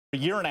a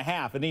year and a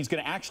half, and he's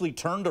going to actually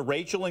turn to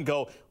Rachel and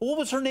go, what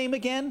was her name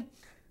again?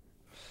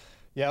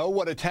 Yeah, oh,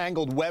 what a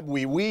tangled web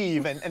we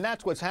weave, and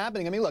that's what's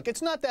happening. I mean, look,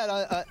 it's not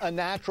that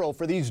unnatural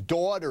for these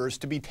daughters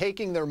to be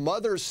taking their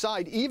mother's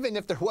side, even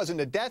if there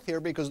wasn't a death here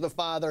because the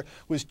father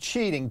was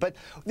cheating. But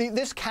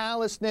this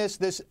callousness,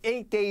 this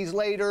 8 days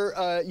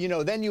later, you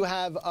know, then you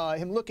have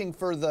him looking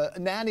for the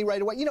nanny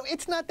right away. You know,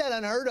 it's not that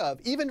unheard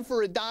of, even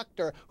for a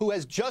doctor who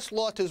has just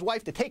lost his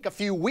wife to take a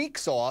few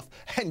weeks off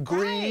and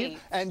grieve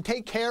and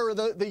take care of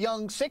the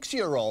young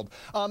 6-year-old.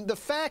 The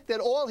fact that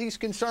all he's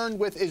concerned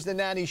with is the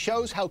nanny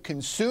shows how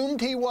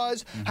consumed he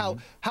was,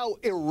 how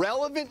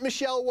irrelevant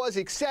Michelle was,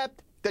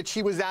 except that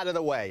she was out of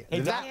the way.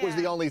 Hey, that was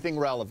the only thing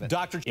relevant.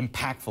 Doctor,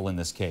 impactful in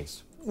this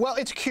case. Well,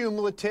 it's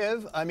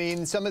cumulative. I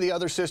mean, some of the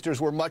other sisters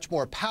were much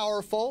more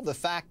powerful. The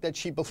fact that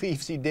she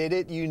believes he did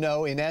it, you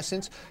know, in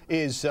essence,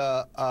 is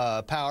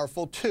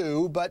powerful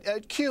too. But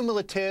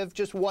cumulative,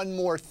 just one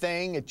more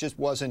thing. It just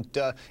wasn't,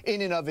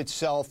 in and of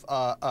itself,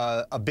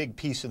 a big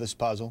piece of this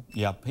puzzle.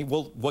 Yeah.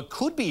 Well, what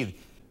could be...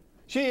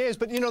 She is,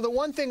 but, you know, the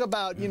one thing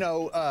about, you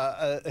know,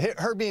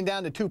 her being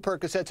down to 2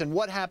 Percocets and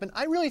what happened,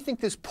 I really think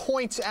this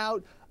points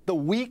out the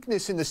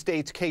weakness in the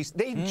state's case.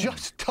 They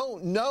just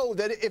don't know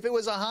that if it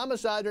was a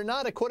homicide or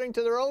not, according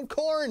to their own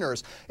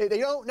coroners. They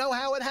don't know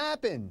how it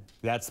happened.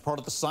 That's part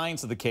of the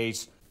science of the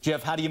case.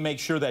 Jeff, how do you make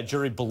sure that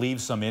jury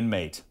believes some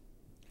inmate?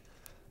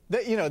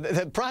 You know,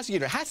 the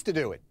prosecutor has to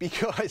do it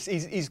because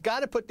he's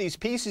got to put these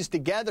pieces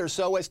together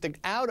so as to,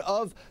 out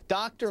of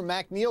Dr.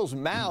 MacNiel's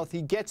mouth,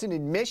 he gets an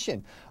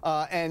admission.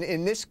 And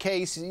in this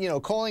case, you know,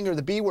 calling her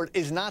the B word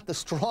is not the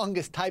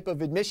strongest type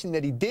of admission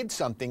that he did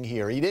something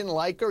here. He didn't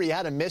like her. He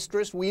had a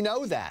mistress. We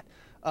know that.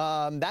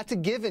 That's a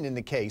given in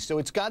the case. So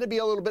it's got to be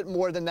a little bit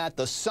more than that.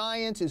 The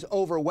science is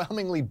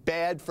overwhelmingly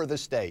bad for the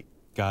state.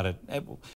 Got it.